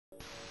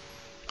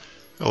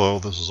Hello,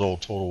 this is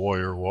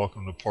OldTotalWarrior.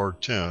 Welcome to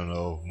part 10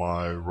 of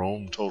my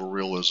Rome Total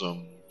Realism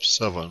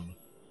 7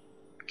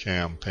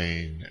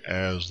 campaign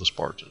as the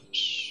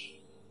Spartans.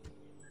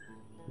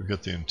 We've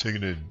got the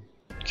Antigonian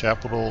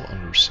capital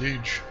under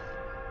siege.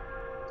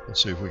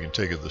 Let's see if we can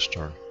take it this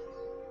turn.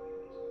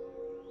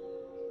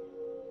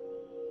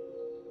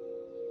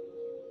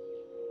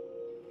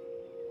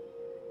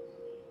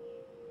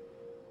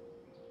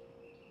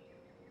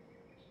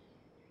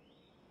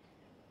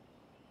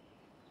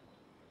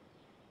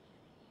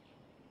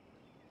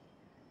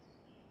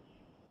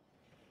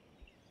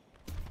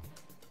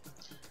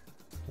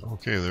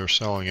 Okay, they're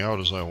selling out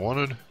as I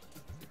wanted.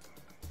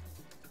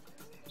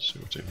 Let's see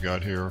what they've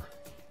got here.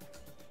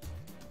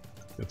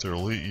 Got their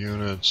elite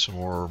units, some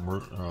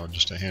more,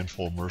 just a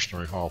handful of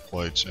mercenary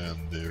hoplites,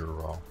 and their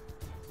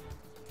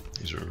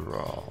these are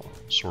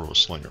sort of a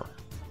slinger.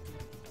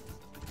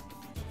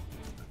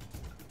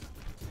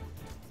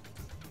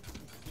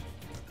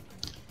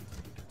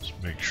 Let's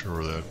make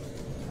sure that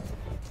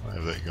I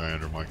have that guy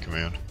under my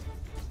command,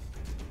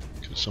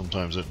 because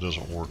sometimes that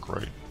doesn't work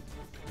right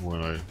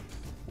when I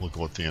look at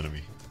what the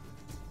enemy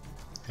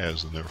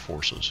has in their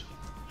forces.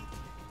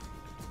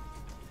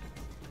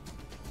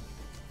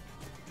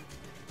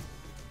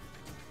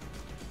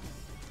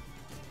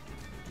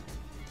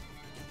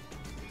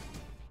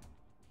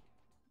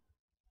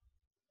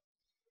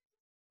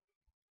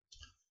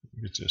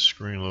 Get this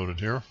screen loaded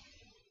here.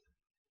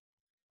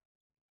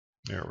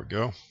 There we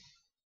go.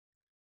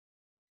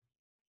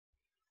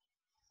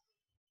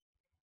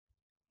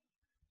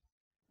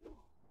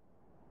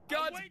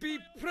 Gods be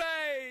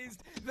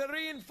praised! The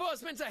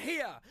reinforcements are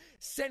here!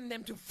 Send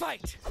them to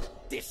fight!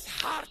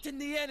 Dishearten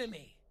the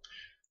enemy!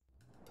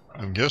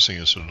 I'm guessing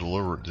it's a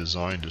deliberate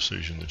design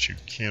decision that you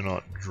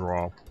cannot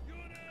drop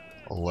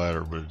a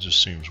ladder, but it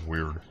just seems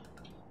weird.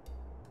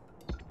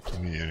 To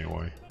me,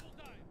 anyway.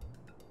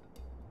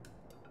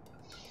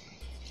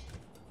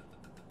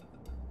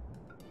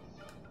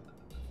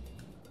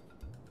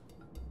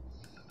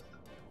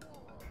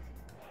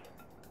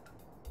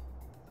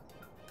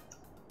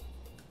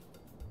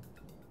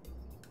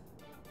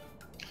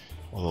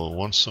 Although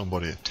once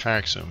somebody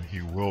attacks him,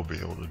 he will be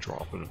able to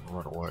drop it and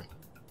run away.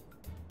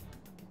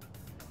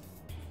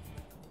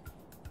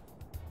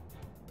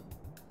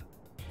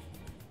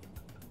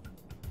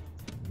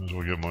 Might as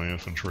well get my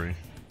infantry.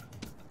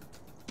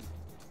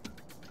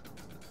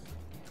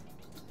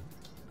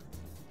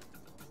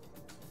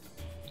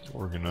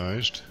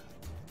 Organized.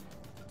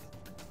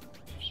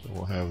 So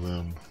we'll have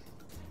them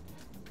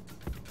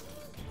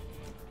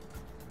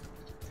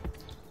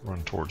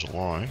run towards a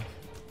line.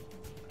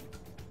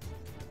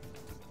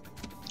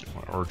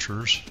 My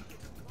archers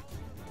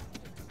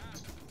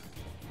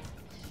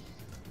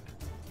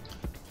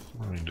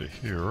running to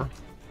here.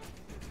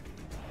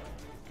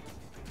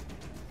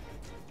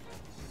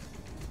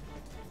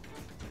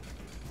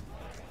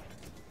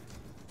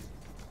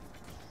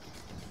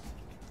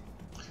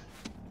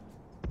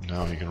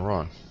 Now he can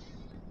run.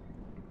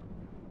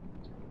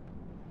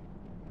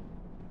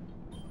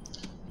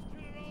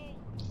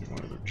 Get my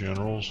other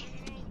generals,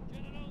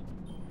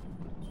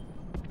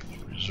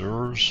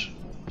 reserves.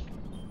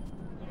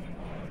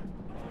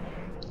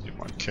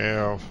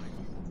 Cav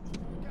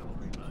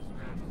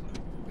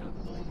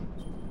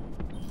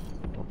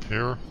up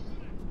here.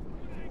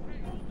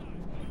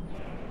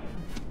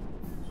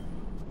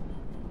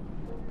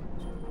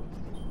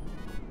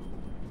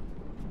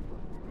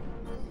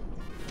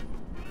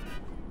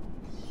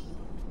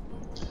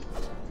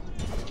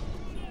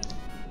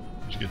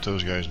 Let's get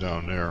those guys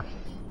down there.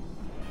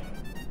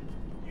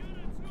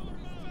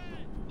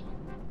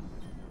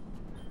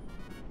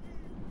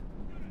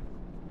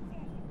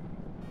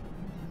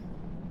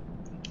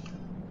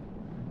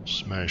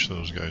 Smash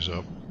those guys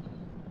up,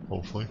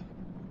 hopefully.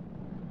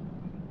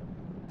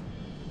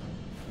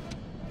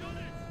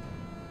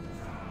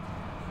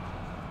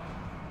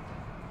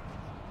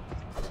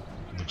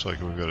 Looks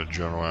like we've got a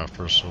general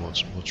after us, so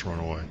let's run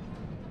away.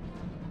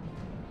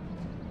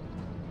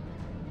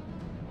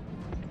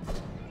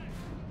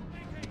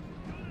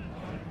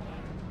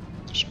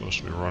 It's supposed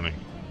to be running.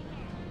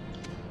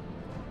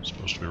 It's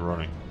supposed to be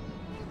running.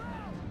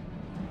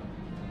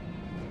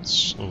 Let's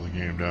slow the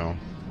game down.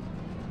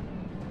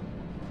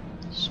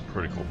 It's a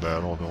critical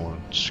battle, I don't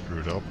want it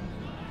screwed up.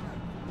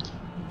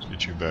 Let's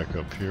get you back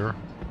up here.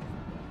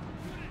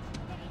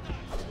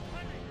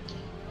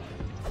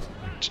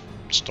 It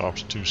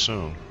stops too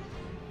soon.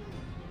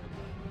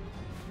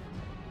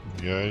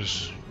 You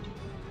guys,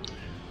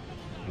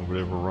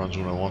 nobody ever runs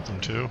when I want them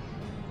to.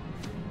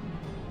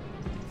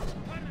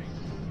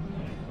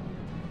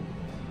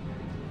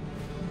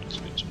 Let's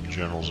get some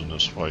generals in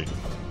this fight.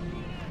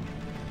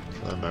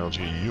 For that matter, let's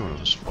get you in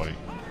this fight.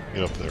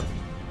 Get up there.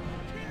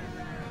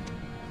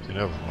 Can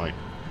have my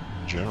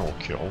general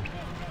killed.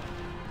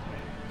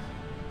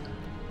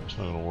 It's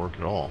not going to work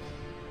at all.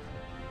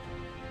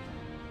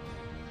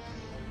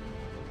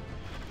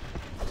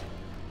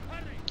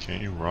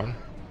 Can't you run?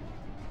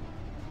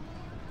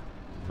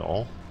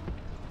 No.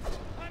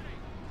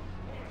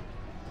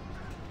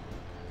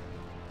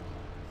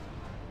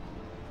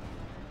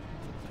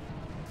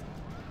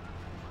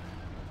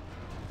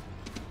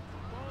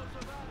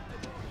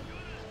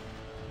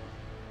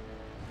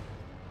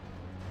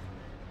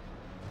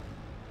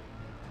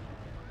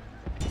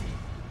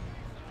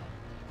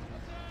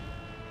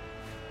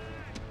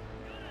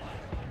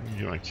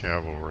 get my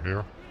cav over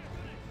here.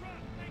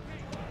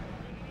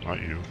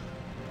 Not you.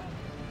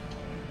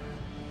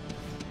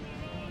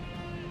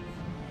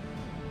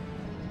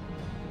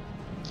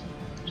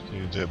 Just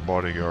need that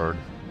bodyguard.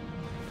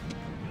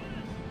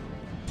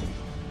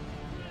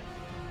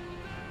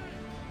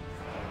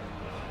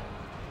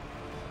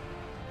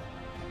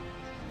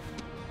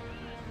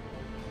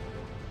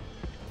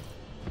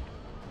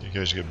 You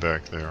guys get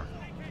back there.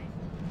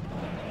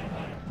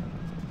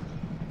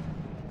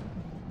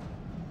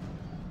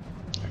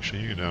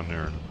 Actually, you get down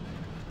there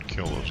and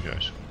kill those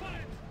guys.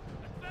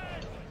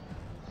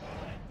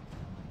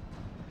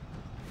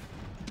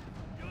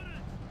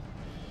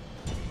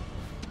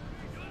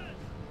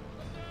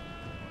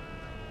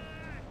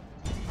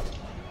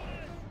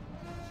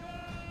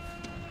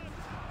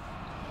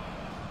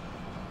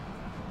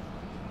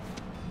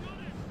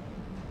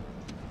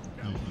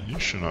 You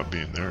should not be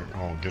in there.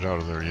 Oh, get out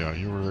of there. Yeah,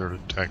 you were there to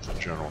attack the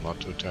general,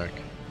 not to attack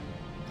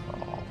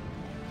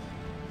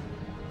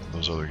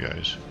those other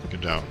guys.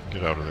 Get down.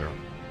 Get out of there.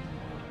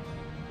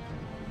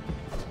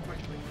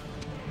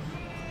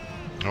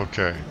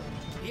 Okay.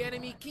 The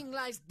enemy king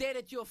lies dead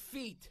at your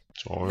feet.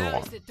 That's all we Now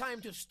want. is the time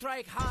to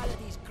strike hard at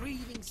these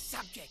grieving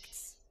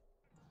subjects.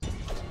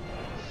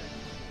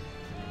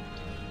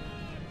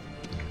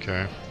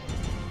 Okay.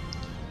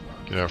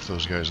 Get after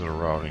those guys that are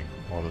routing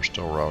while they're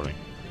still routing.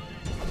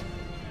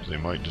 They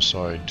might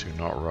decide to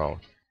not rout.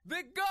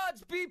 The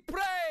gods be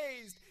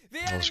praised! The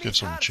Let's get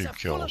some enemy's cheap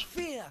hearts are full kills. of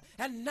fear,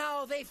 and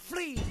now they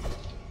flee.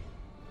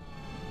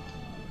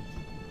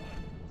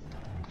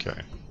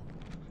 Okay.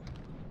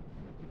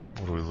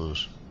 What do we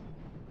lose?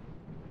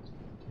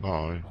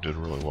 No, it did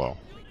really well.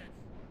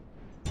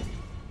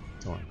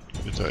 Come on,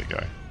 get that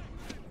guy.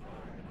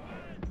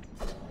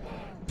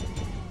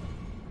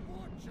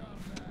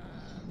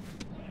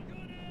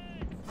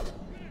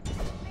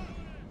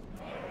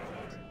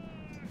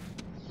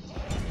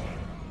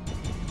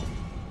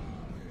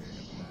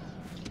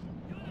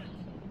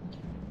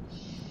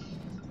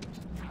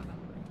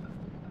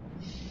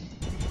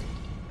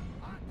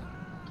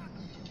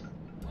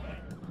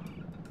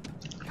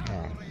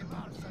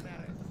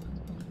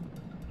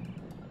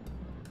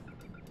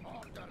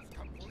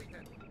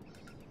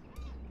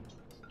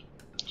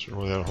 It's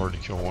really that hard to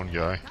kill one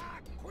guy.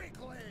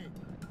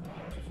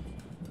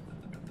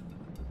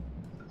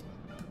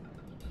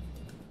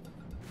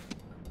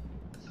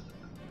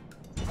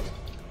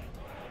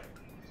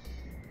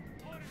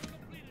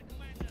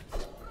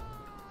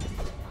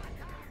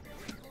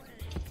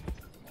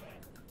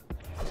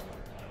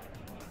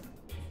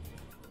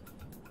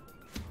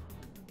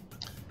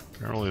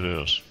 Apparently it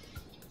is.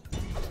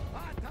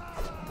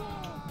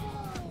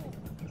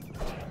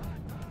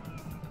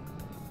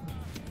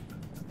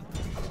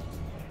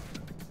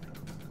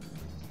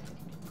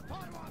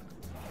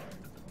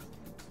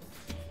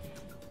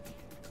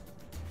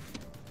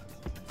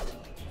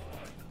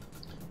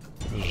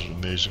 This is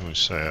amazingly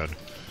sad.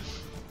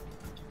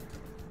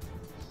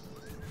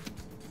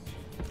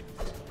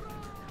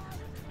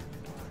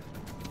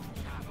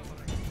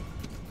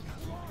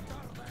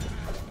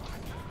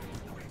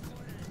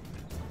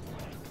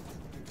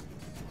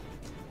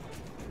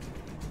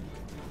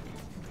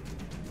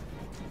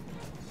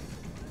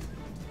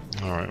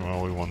 Alright,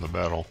 well, we won the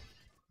battle.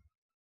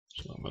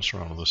 So don't mess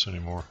around with this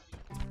anymore.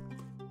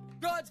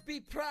 Gods be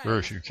praised!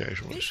 Very few This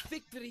casualties.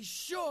 victory is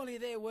surely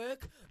their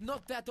work,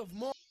 not that of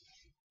more.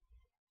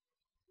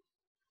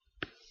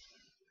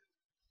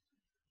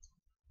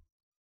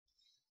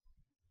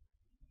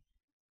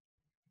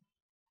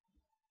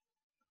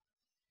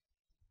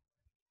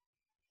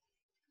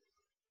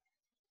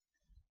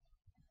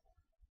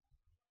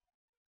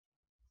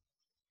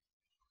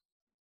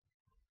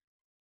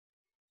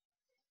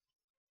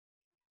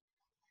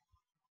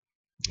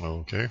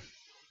 Okay.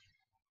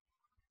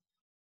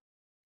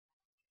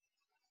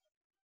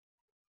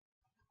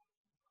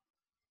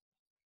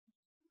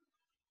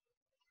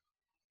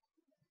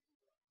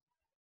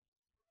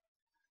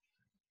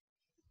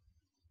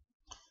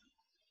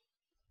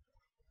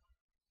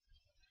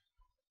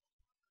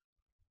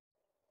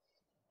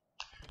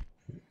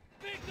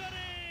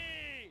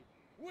 Victory!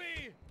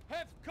 We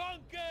have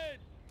conquered!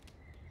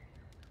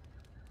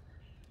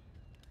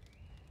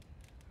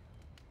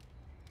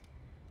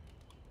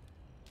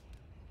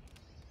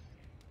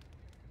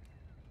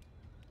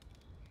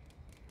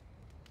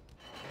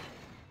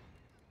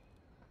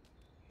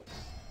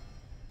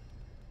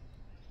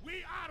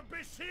 We are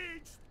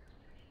besieged!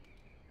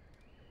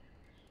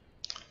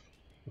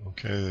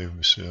 Okay,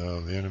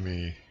 the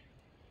enemy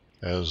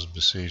has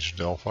besieged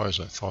Delphi, as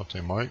I thought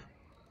they might.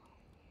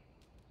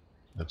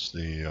 That's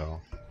the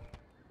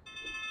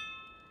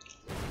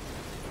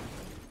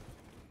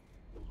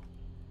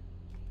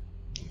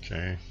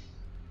okay.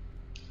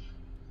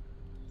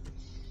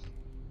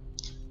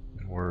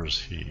 And where is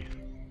he?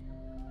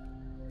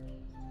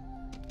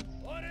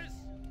 Orders!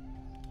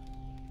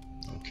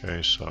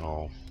 Okay,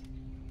 so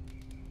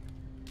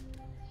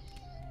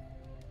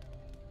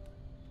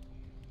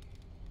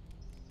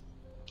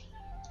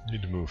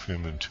need to move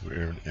him into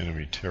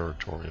enemy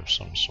territory of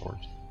some sort.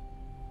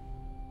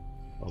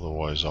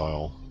 Otherwise,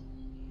 I'll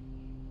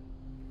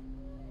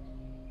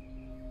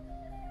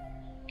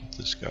get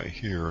this guy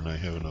here, and I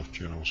have enough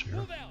generals here.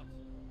 Move out.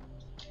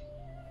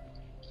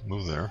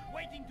 Move there.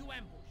 Waiting to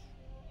ambush.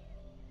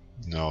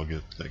 Now I'll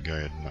get that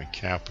guy in my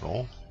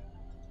capital.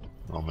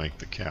 I'll make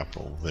the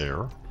capital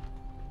there.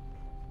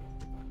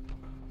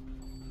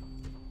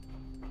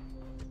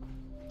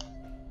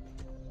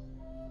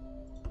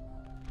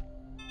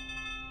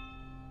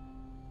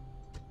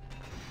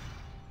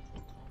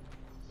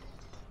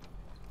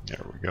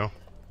 There we go.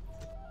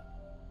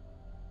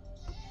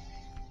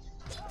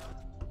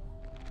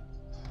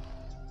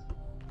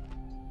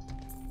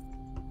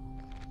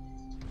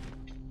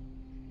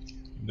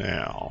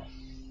 Now,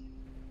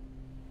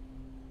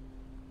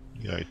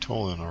 the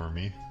Aetolian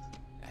army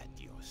At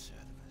your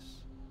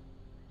service.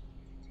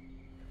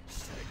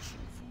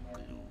 Searching for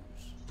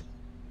clues.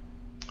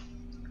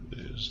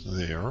 is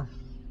there.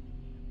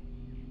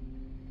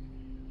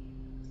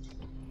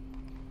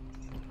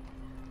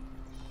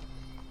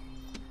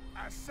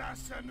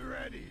 Assassin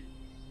ready.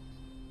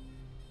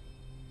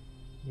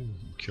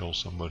 Kill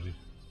somebody.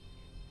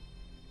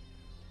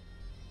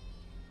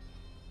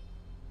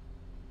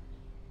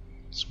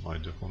 It's my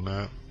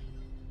diplomat.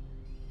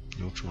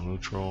 Neutral,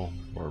 neutral,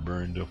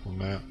 barbarian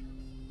diplomat.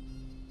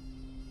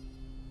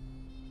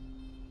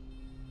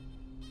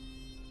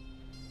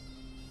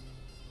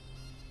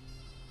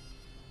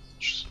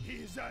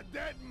 He's a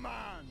dead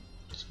man.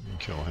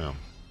 Kill him.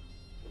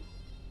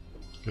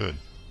 Good.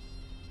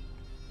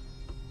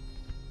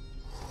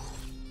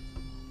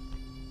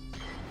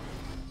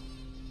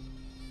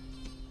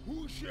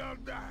 Who shall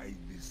die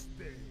this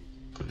day?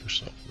 Put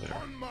yourself there.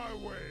 On my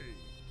way.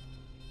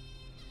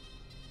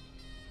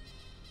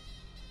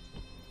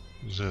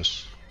 Who's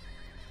this?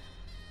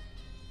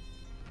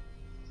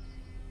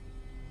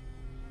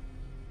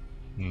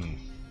 My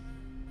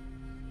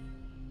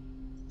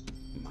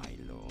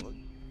lord,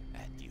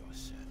 at your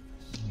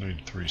service. I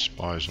need 3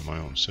 spies in my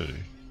own city.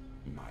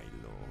 My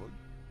lord.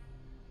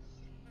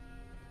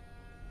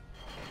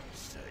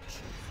 Searching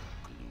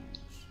for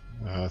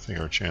clues. I think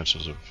our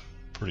chances are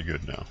pretty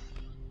good now.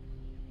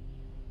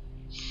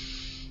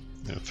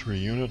 Yeah, 3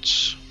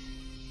 units.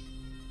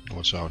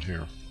 What's out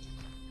here?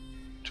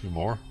 2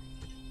 more?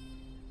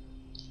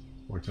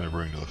 What can I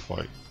bring to the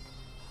fight?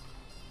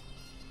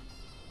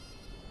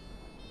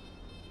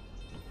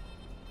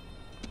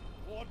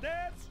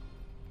 Orders?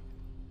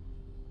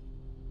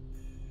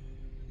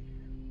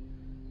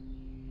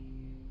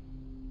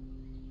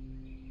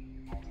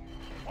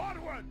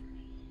 Forward!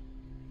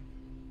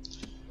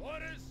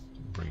 Orders?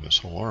 Bring this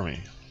whole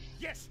army.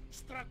 Yes,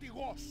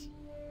 strategos.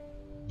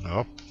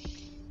 Nope.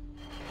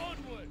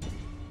 Onward!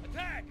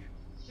 Attack!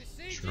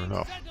 Besieging Sure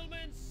enough.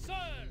 settlements,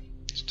 sir!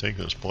 Let's take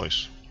this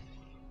place.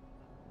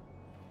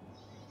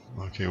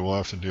 Okay, we'll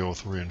have to deal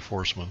with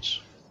reinforcements.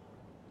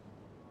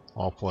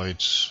 All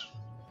plates.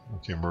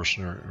 Okay,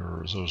 mercenary,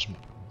 or those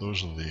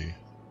are the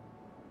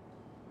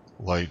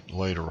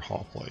lighter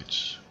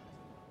hoplites.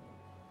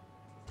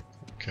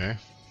 Okay.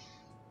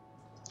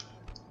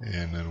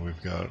 And then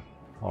we've got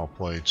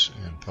hoplites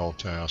and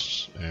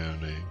peltasts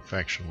and a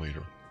faction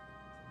leader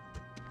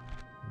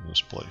in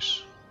this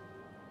place.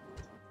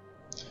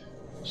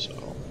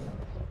 So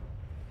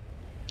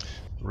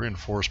the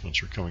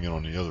reinforcements are coming in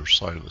on the other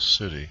side of the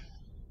city.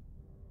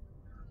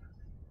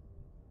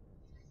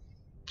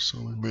 So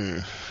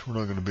we're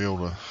not going to be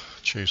able to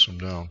chase them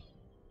down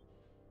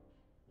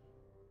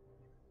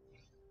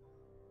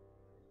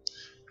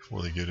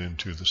before they get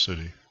into the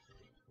city.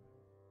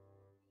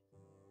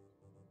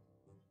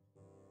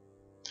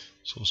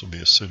 So this will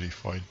be a city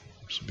fight.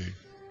 This will be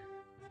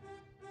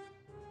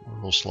a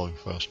real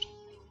slugfest.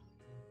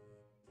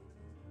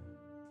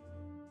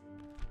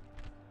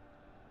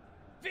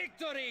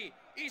 Victory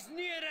is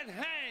near at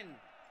hand!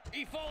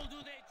 If all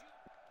do their duty,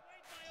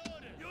 wait my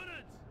orders!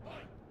 Units!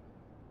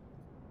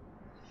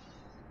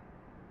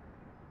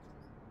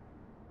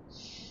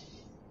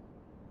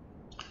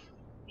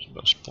 It's the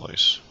best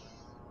place.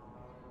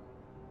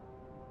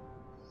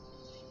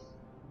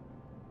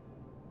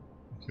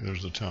 Okay,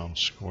 there's the town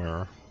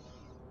square.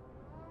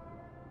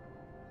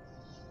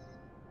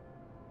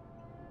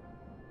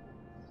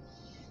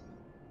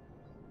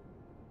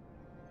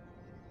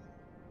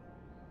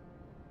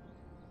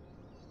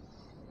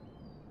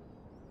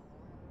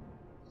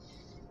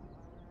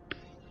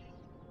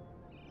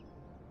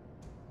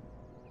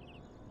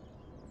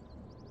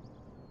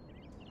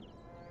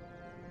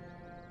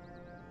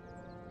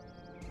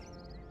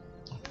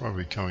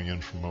 Probably coming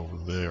in from over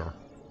there.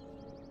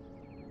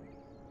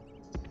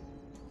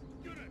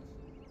 Units,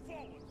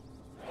 forward!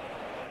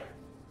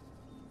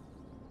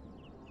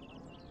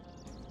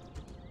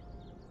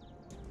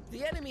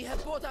 The enemy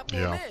have brought up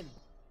more men.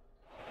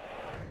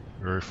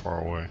 Very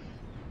far away.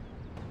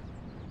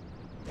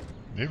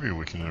 Maybe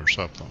we can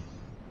intercept them.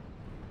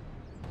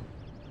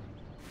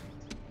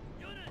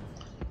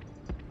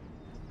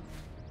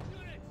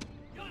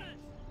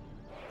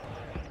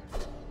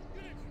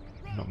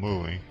 Not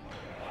moving.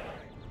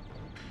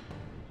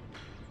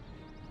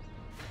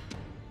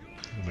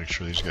 Make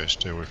sure these guys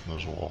stay away from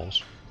those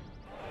walls.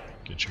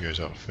 Get you guys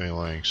out in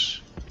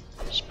phalanx.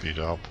 Speed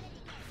up.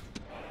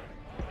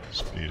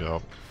 Speed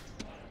up.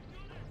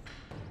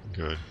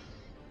 Good.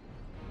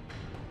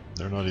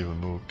 They're not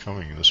even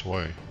coming this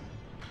way.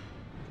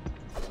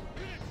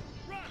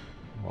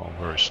 Well,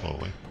 very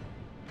slowly.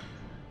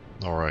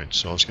 Alright,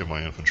 so let's get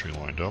my infantry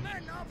lined up.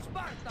 Men of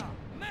Sparta!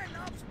 Men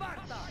of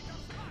Sparta!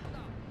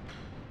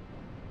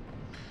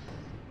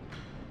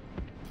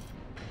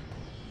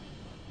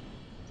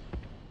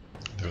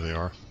 There they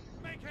are.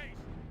 Make haste!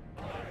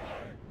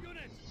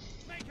 Units,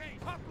 make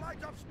haste!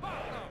 Hoplites of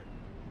Sparta!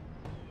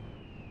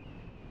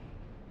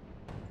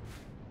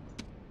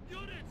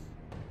 Units!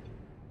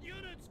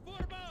 Units,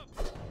 form up!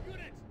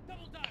 Units,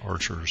 double time!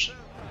 Archers.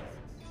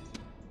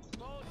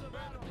 Balls of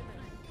Artemis!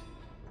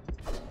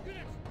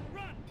 Units,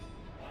 run!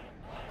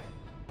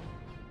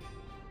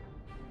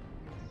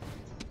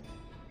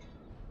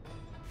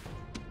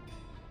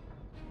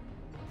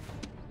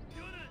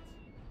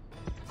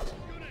 Units!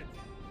 Units,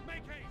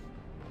 make haste!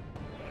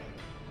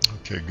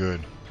 Okay,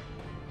 good.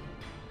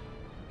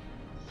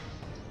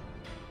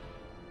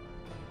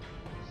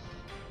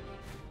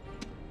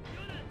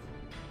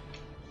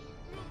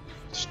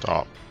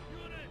 Stop.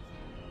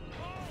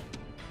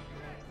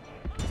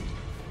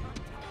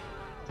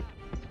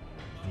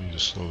 I need to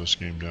slow this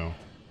game down.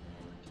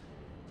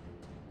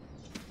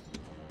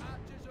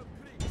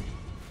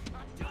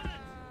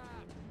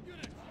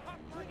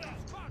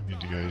 You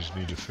guys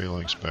need to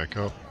phalanx back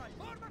up.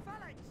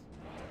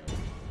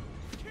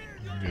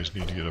 You guys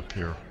need to get up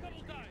here.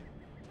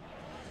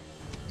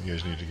 You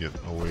guys need to get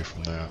away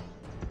from that.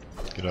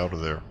 Get out of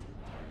there.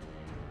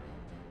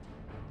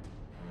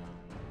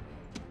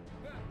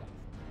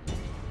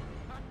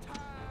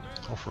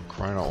 Oh, for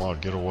crying out loud,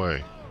 get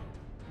away.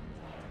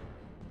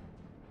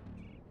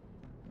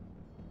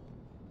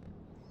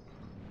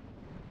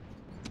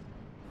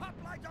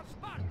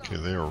 Okay,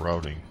 they are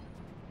routing.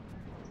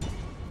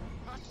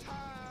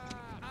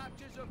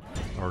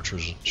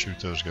 Archers, shoot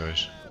those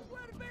guys.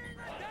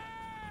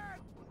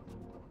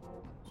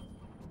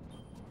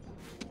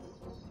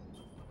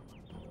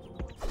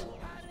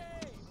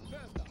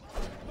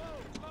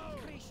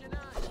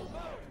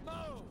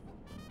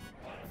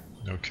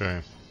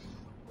 Okay.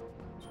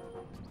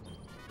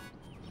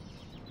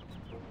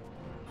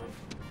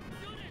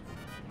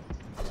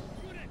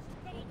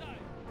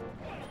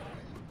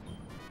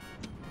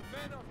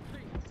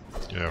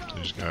 Get after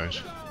these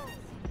guys.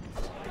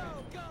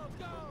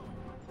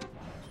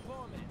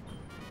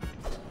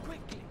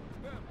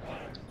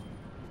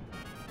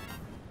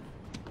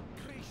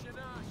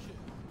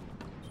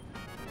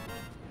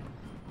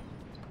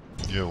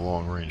 You have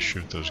long range,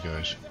 shoot those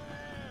guys.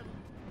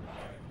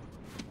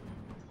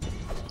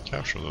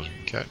 Capture those,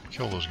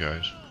 kill those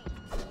guys.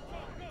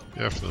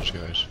 Get after those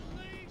guys.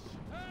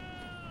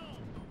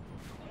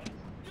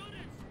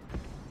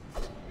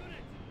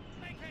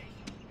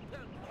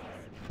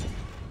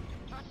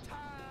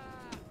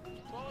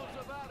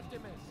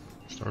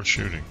 Start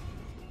shooting.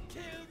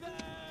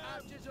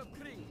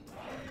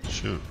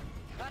 Shoot.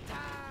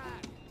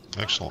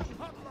 Excellent.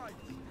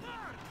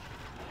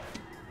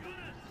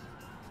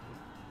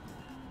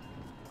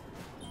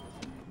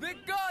 The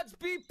gods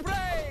be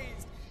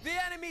praised! The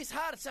enemy's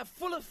hearts are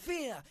full of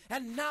fear,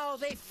 and now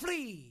they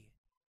flee!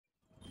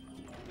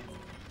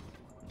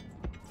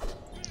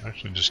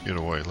 Actually, just get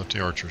away. Let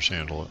the archers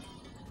handle it.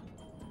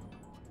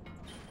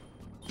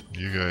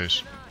 You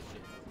guys...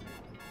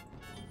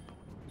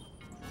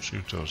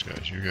 shoot those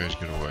guys. You guys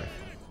get away.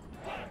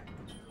 I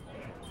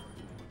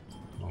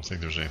don't think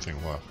there's anything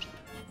left.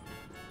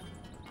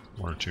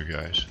 One or two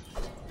guys.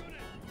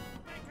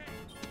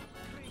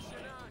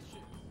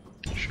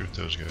 Shoot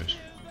those guys.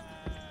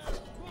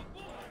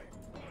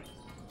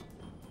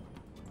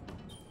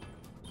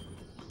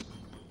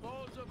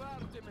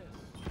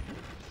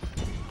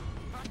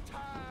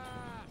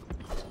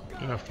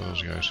 Get after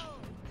those guys.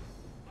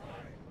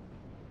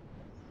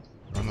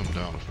 Run them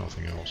down if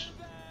nothing else.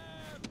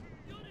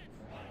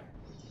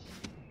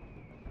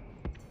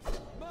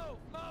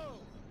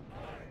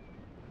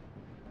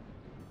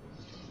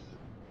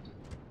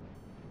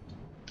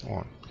 Come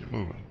on, get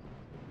moving.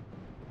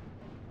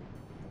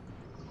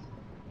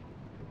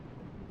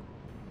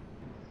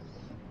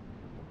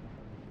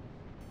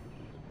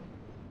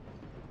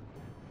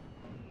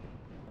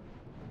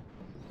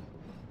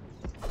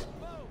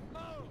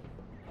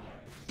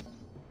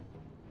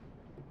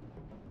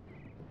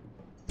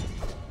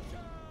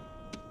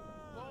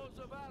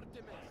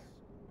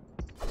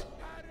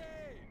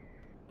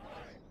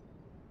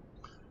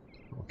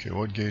 Okay,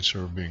 what gates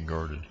are being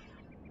guarded?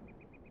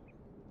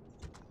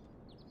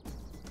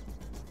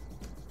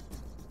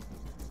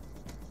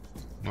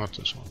 Not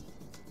this one.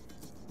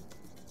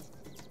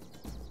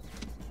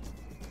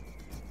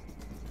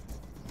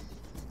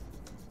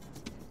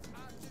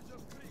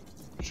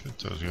 Shoot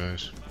those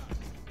guys.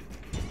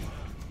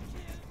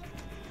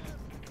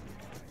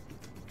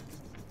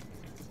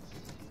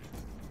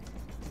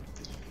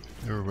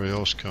 Everybody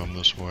else come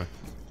this way.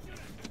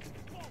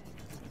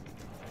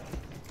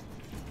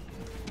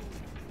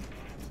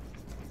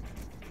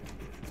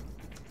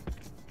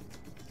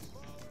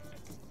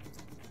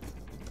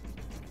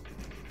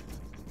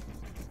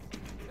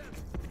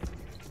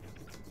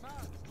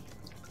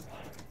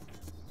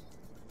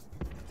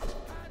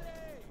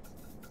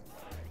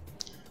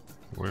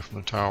 away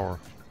from the tower.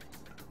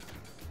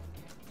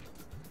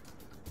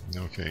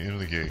 Okay, into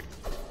the gate.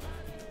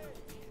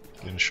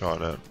 Getting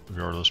shot at,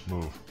 regardless,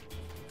 move.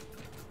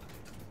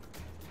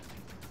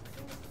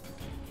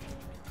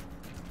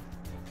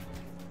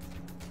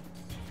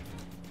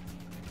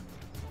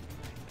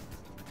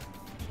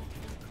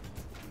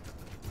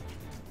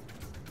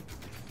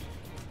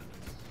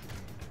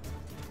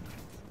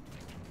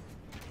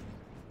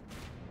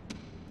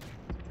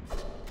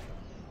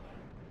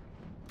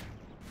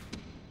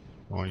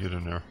 I want to get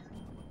in there.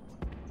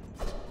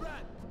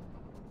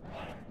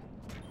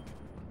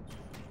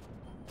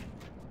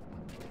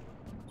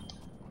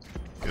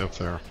 Get up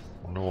there,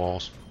 on the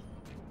walls.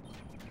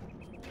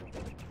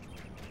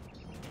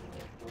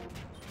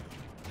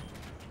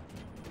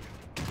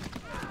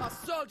 Our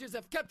soldiers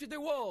have captured the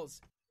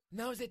walls.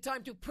 Now's the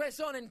time to press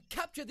on and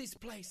capture this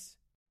place.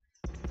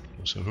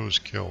 So who's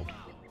killed?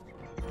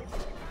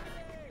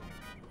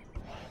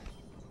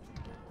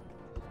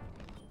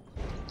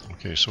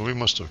 Okay, so we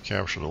must have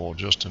captured the wall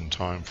just in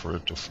time for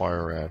it to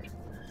fire at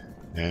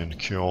and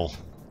kill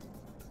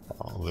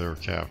their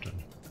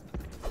captain.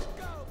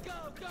 Go, go,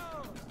 go!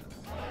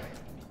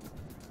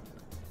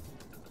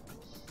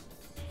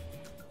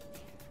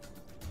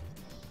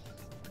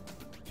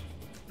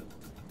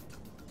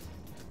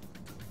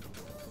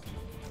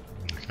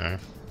 Okay.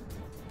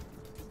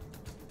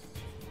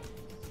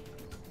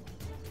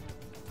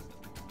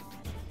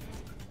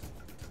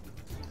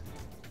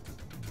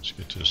 Let's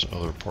get to this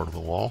other part of the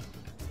wall.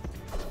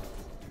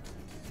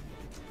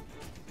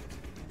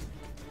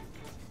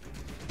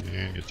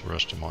 And get the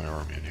rest of my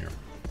army in here.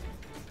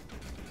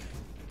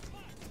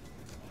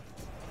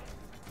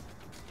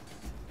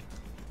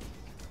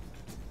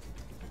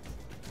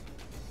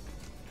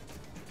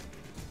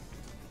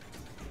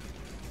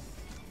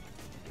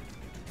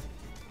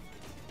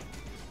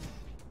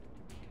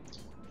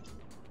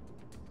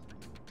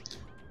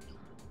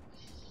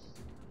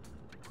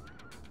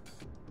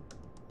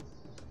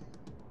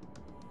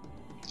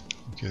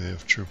 Okay, they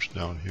have troops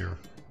down here.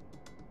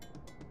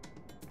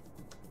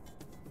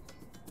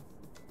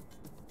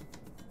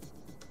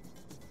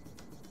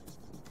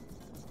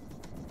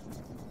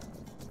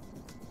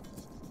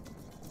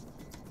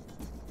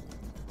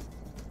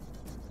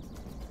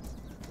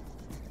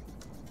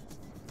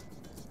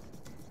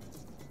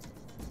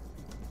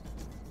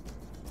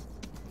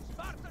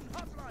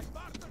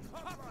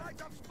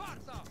 of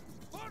Sparta!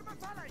 Form a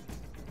phalanx!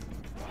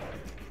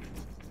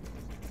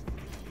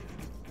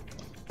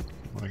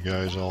 My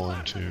guys all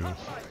into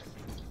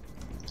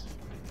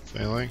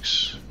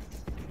phalanx.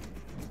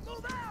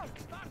 Move out!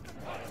 Spartan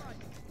phalanx!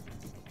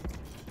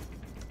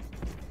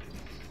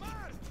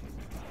 March!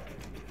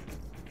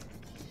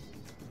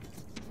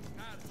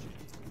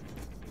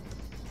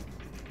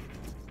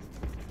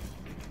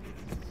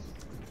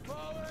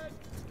 Forward!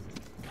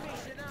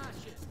 Fish and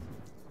ashes!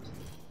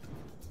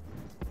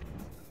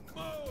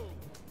 Move!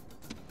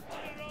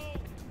 General!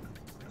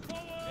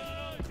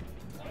 Forward!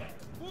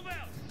 Move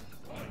out!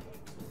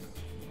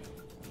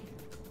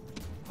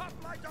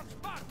 Hoplite of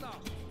Sparta!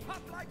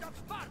 Hoplite of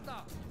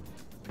Sparta!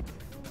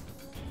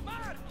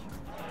 March!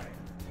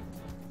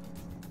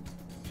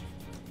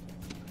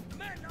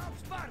 Men of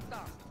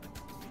Sparta!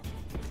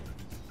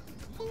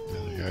 The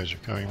other guys are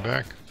coming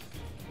back.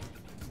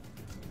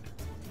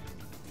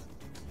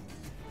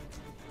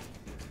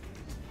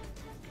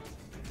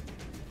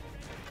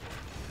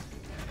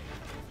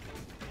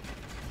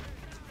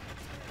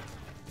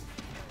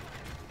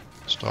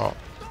 Stop.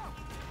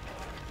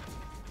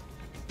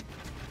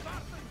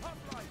 Spartan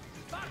hoplite!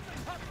 Spartan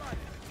hoplite!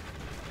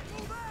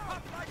 Move out!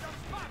 Hoplite of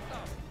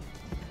Sparta!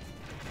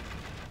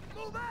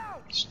 Move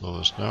out! Slow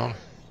this down.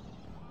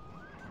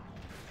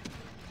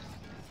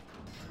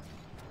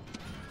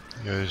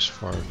 You guys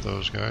fire at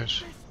those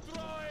guys.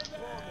 Destroy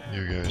them!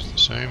 You guys the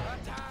same.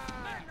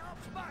 Men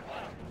of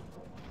Sparta!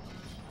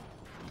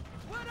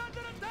 We're under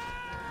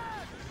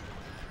attack!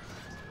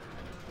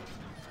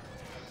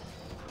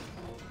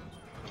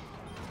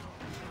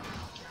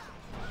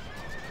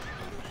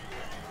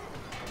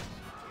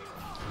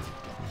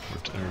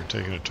 We're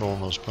taking a toll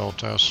on those spell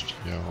tests.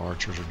 Yeah,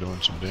 archers are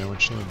doing some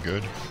damage to them.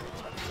 Good.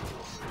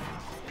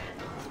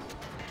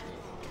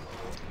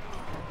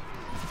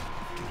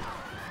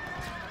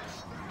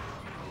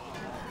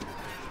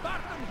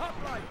 Spartan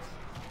hoplite!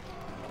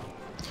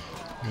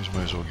 You guys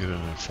might as well get in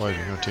and fight.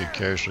 You're going to take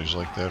casualties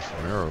like that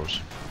from arrows.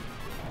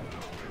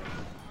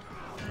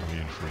 I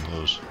mean, from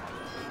those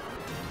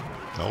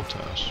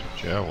peltasts,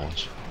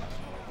 javelins.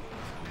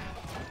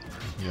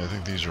 Yeah, I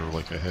think these are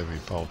like a heavy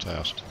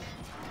peltast.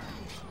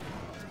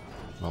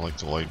 Not like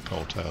the light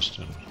peltast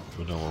in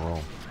vanilla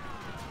Rome.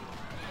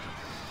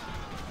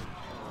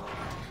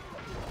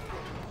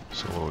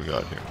 So what do we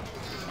got here?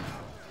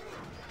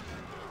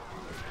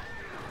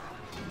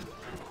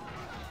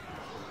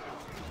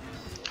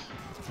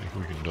 I think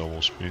we can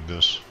double speed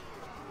this.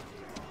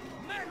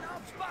 Men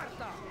of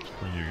Sparta!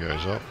 Bring you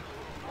guys up.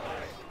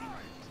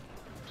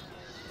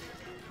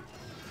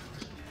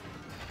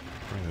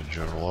 Bring the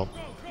general up.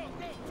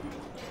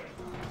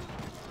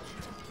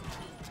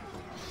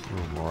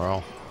 Improve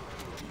morale.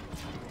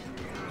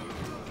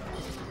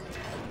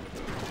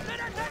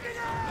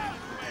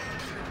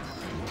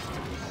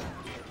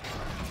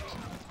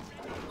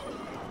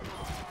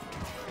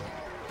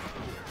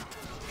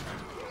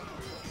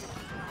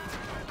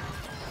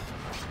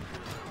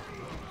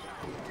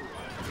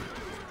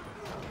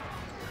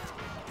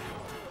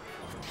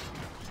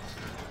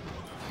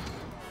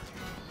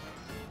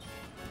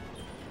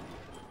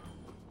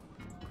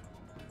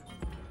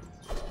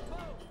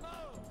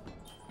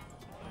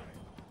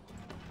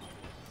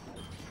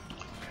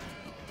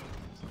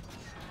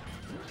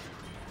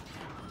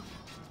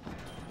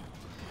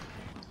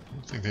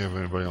 think they have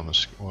anybody on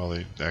the well,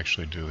 they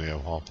actually do. They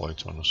have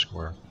hoplites on the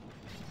square.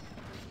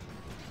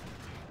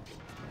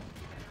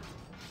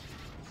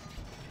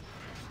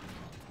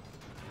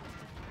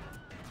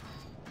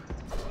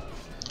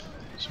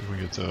 See if we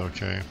get the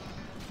okay.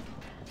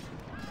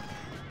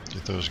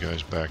 Get those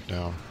guys back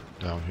down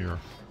here.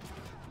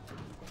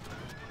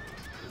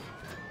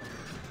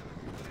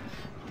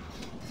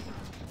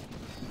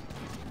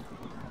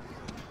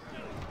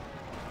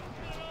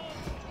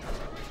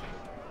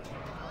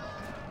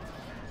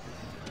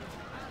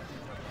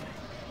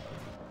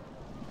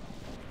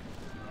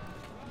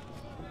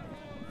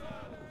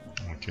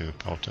 Okay, the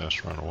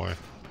peltasts run away.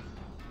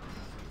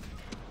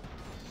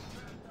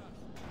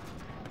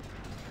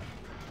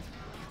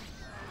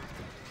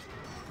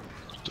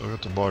 Still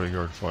got the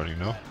bodyguard fighting,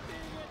 no?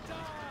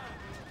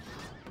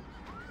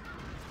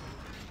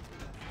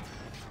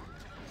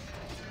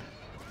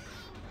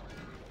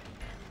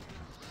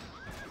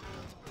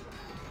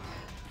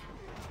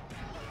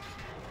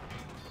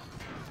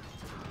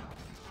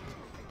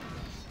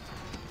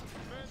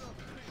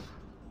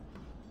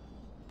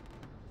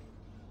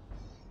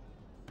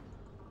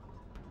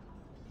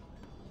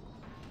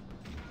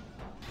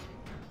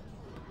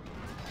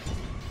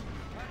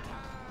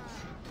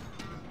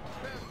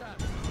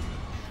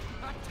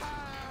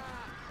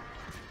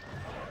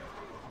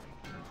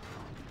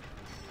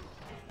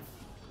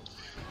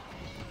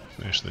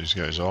 Finish these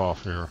guys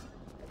off here.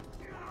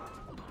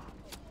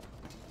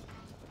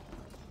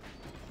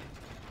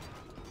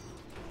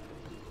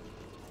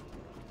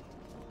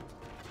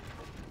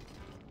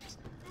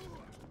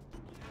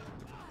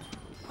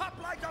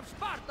 Hoplite of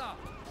Sparta!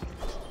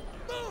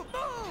 Move,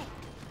 move!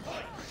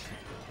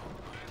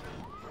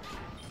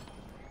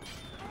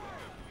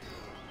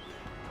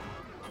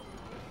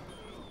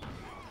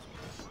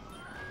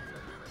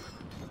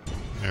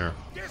 Here.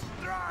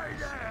 Destroy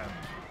them!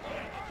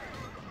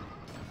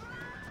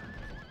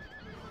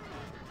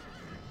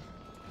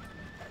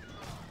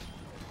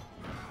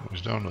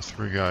 He's down to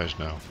 3 guys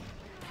now.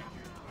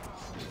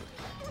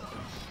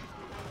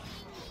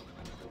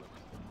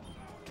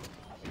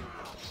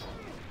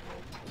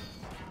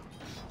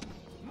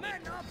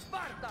 Men of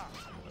Sparta!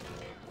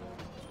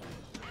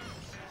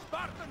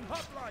 Spartan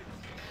hoplites!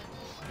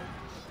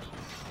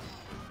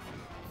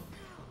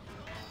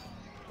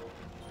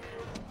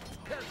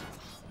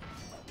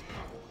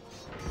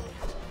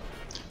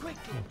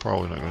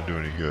 Probably not going to do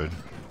any good.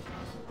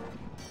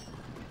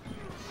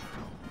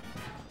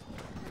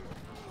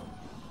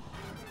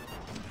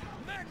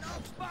 Men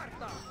of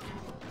Sparta!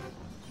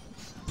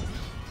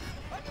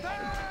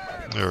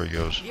 There he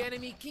goes. The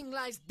enemy king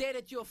lies dead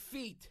at your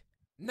feet.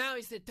 Now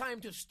is the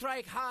time to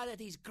strike hard at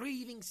his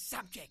grieving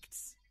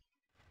subjects.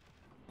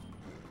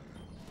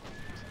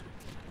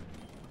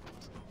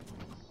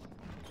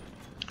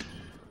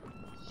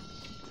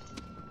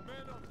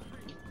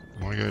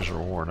 My guys are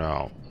worn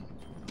out.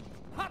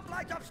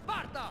 Hoplite of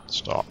Sparta!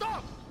 Stop.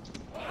 Stop!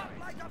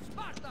 Hoplite of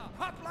Sparta!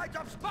 Hoplite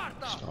of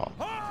Sparta! Stop.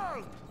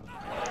 Hold!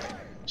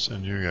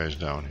 Send you guys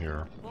down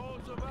here.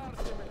 Balls of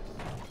Artemis!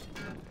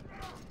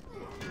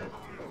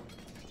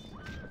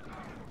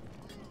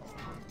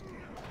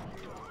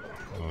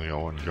 Only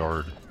got 1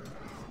 guard.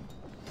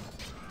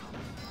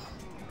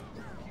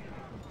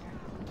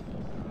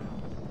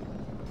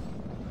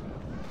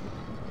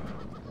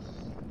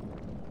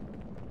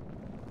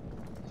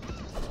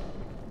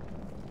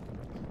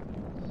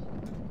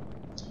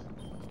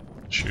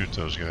 Shoot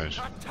those guys.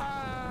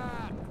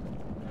 Attack!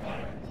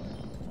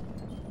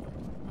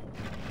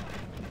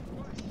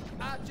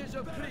 Archers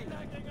of Crete!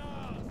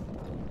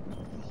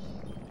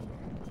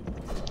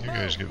 You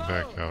guys get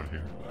back out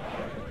here.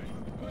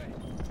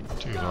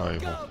 Too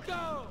valuable. Go,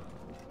 go!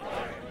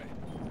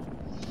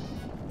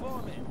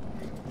 Form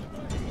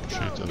it.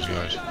 Shoot those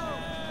guys.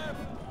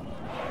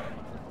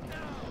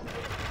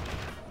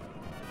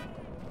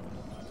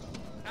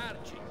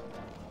 Archie.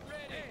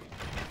 Ready.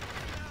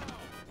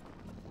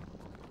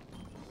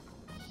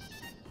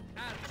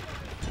 Archie.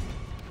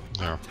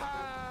 There.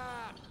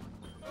 Attack!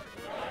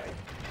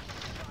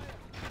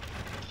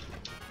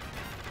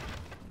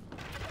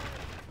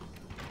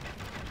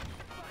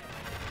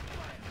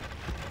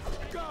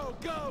 Go,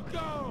 go,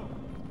 go!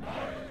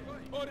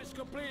 Orders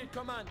complete,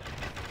 Commander.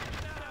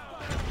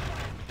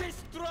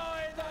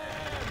 Destroy them!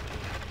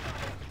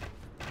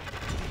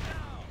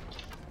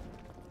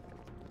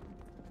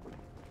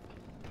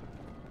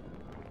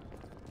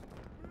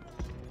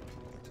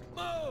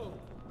 Move!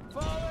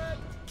 Forward!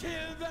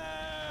 Kill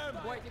them!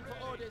 Waiting for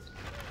orders.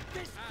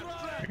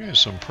 Destroy! You guys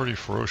some pretty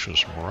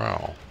ferocious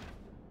morale.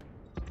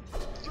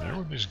 Can any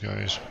of these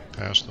guys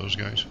pass those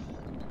guys?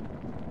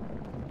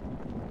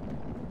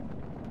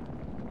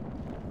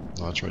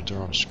 No, that's right there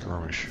on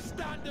skirmish.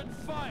 Stand and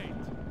fight!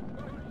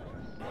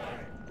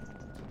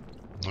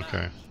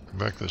 Okay, come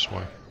back this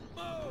way.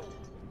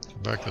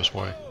 Come back this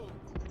way.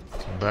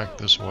 Come back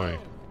this way.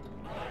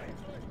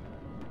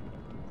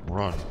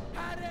 Run.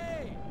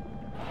 Harry!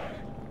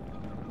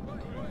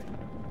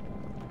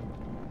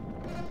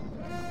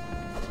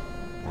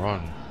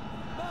 Run.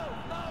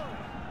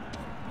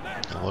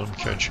 Don't let them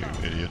catch you,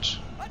 idiots.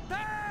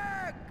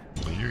 Attack!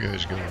 They you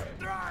guys go.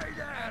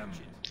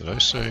 Did I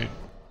say?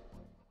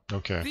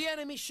 Okay. The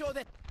enemy show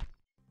that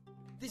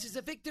this is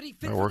a victory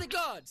fit That for the worked.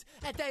 gods,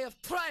 a day of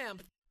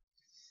triumph.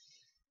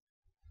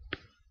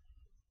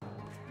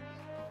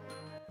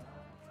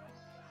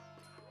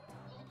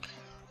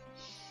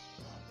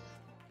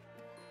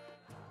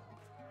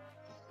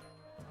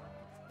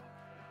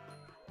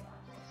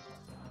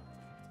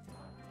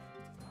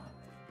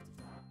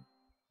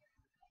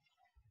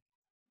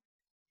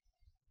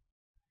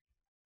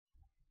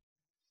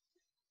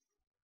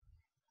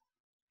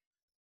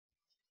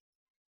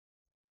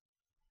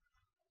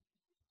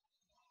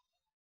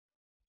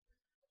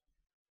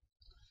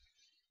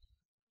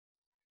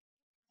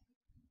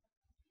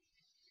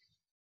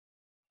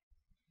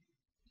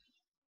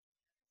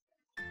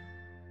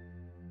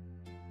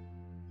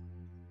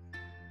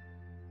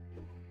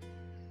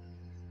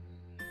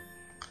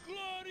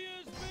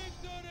 Glorious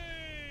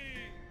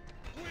victory!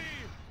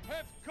 We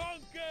have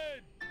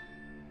conquered!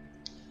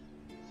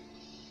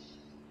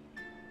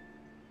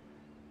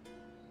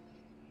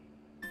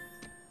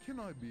 Can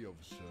I be of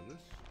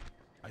service?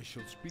 I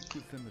shall speak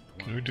with them at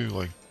once. Can we do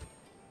like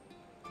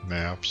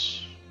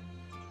maps?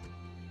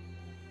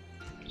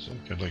 'Cause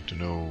I'd like to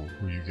know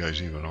who you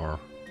guys even are.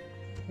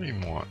 What do you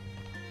even want?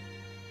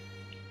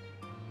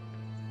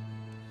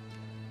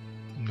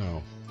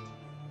 No.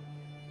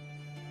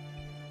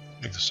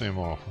 Make the same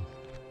offer.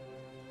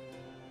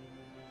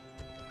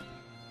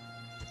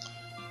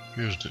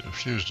 Refuse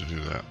to do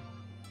that.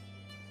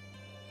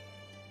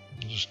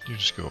 You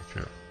just go up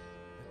here.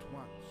 At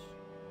once.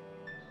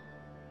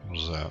 What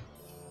is that?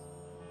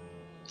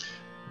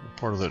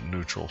 Part of that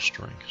neutral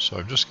string. So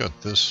I've just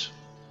got this.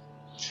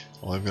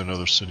 Well, I've got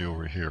another city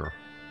over here.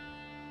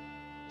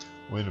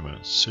 Wait a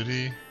minute.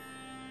 City,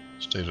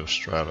 state of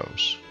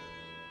Stratos.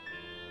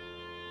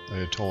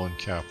 Ayatollah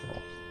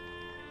capital.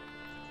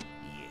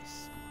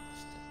 Yes,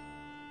 master.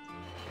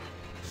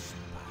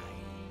 Spy.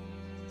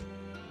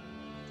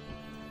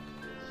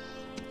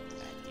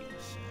 At your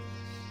service.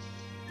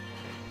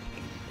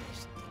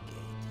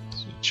 Investigate.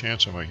 There's a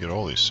chance I might get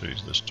all these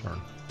cities this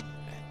turn.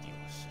 At your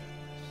service.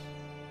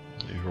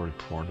 You've already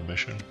performed a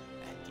mission.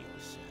 At your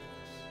service.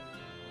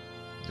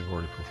 They've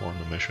already performed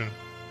a mission.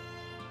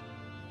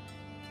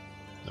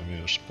 I mean,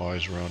 there's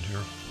spies around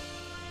here.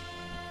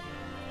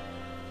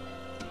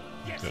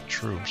 I've got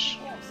troops.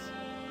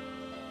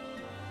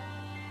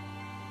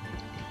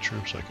 Got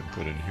troops I can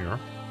put in here.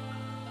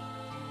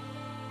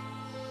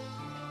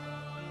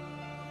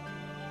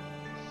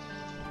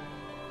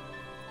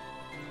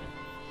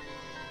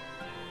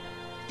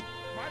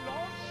 My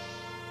lord?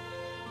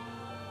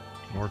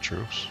 More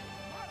troops.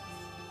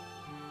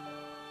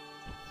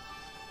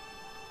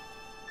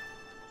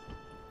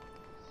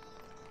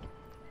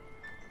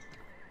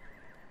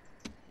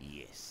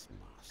 Yes,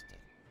 master.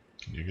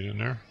 Can you get in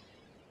there?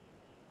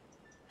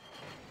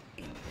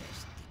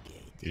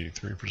 Investigate.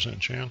 83%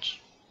 chance.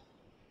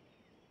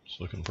 It's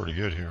looking pretty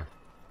good here.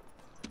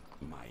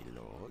 My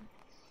lord.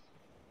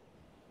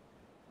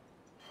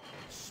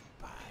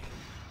 Spy.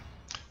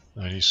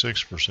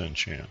 96%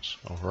 chance.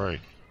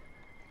 Alright.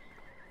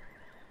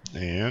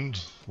 And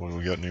what do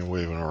we got in the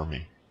way of an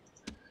army?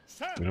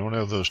 Sir! We don't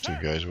have those two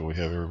guys, but we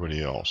have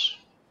everybody else.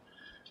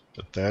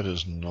 But that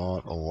is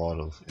not a lot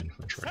of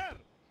infantry. Sir!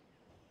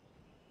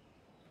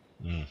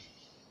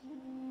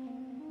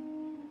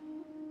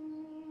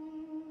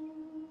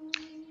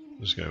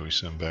 This guy we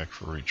send back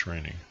for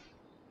retraining.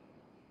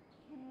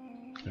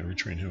 Can I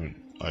retrain him in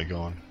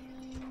Igon?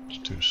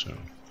 It's too soon.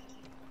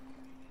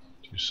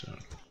 Too soon.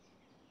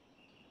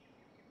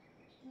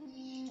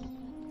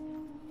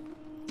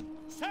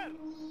 Sir! I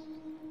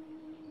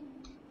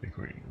think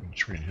we can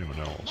train him in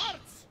Ellis. March!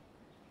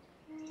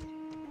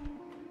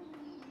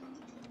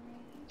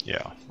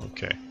 Yeah,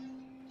 okay.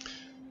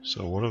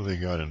 So what have they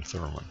got in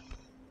Thurman?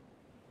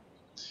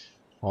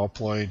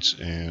 Hoplites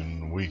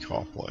and weak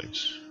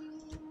hoplites.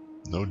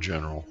 No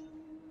general.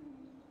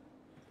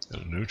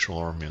 Got a neutral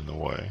army in the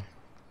way.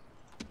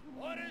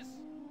 Orders!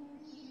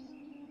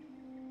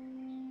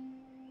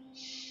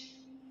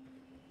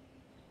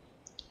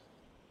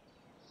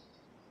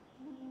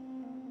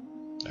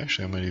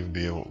 Actually, I might even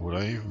be able. Would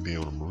I even be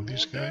able to move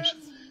these guys?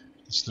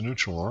 It's the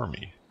neutral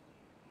army.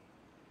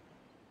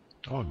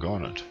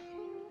 Doggone it.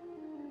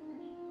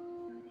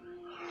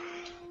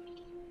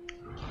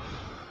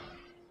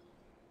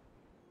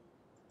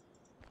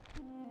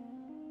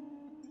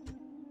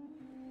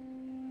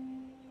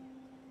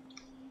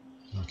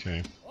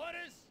 Okay,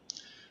 Orders!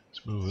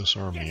 let's move this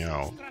army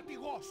out.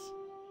 Strategos!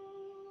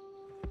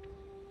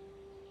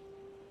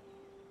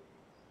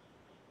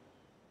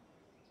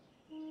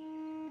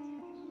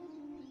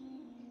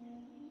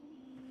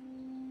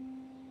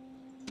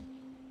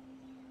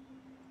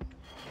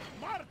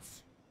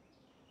 March!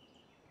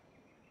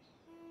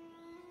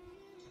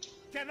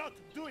 Cannot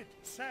do it,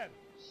 sir.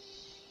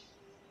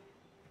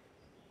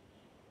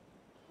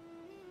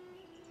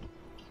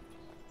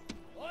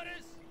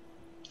 Orders!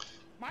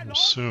 My I lord!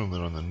 assume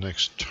that on the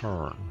next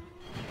turn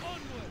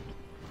Onward!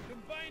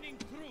 Combining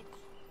troops!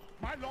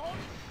 My lord!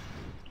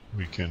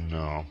 we can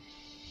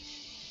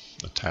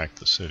attack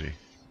the city.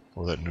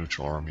 or that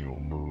neutral army will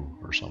move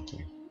or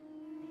something.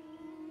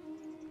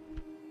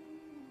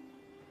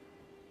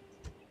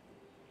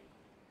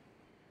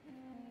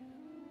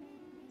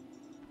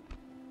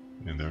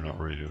 And they're not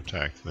ready to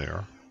attack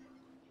there.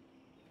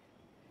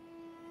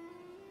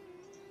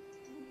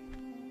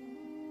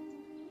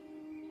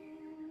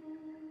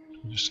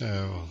 We just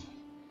have...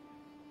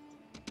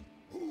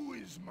 Who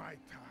is my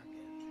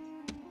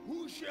target?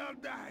 Who shall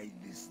die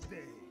this day?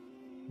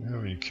 We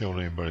haven't even killed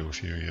anybody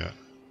with you yet.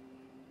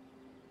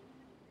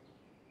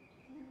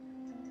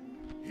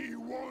 He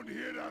won't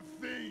hit a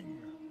thing.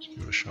 Let's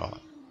give it a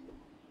shot.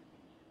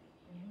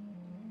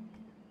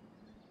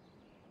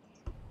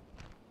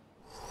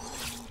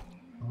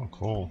 Oh,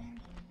 cool.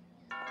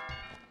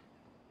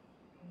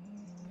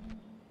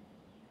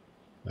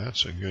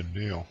 That's a good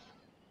deal.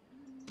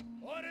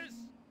 Orders.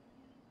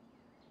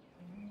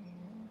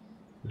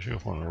 Let's go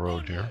up on the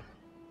road here.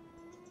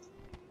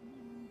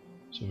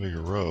 It's a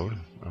bigger road.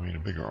 I mean, a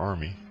bigger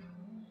army.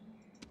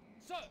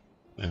 Sir.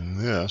 And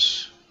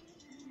this...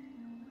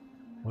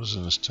 What is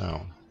in this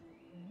town?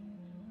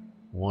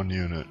 1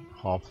 unit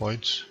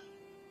hoplites.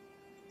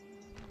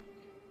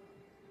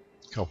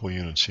 A couple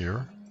units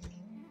here.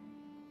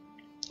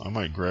 I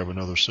might grab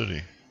another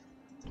city.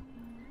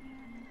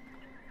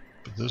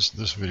 But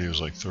this video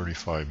is like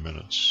 35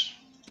 minutes.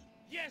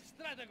 Yes,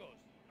 strategos.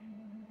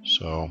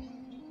 So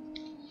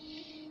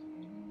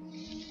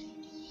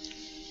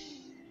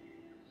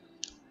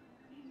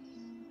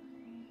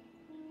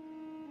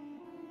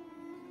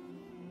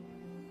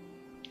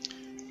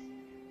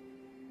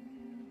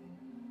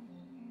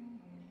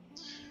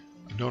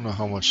I don't know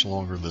how much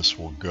longer this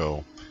will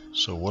go.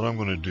 So what I'm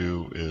going to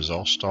do is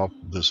I'll stop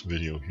this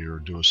video here,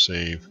 do a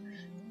save,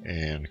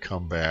 and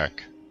come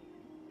back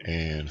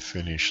and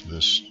finish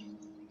this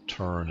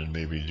turn and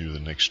maybe do the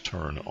next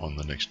turn on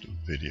the next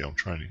video. I'm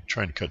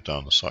trying to cut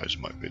down the size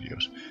of my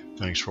videos.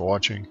 Thanks for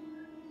watching.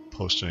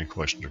 Post any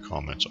questions or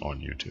comments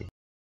on YouTube.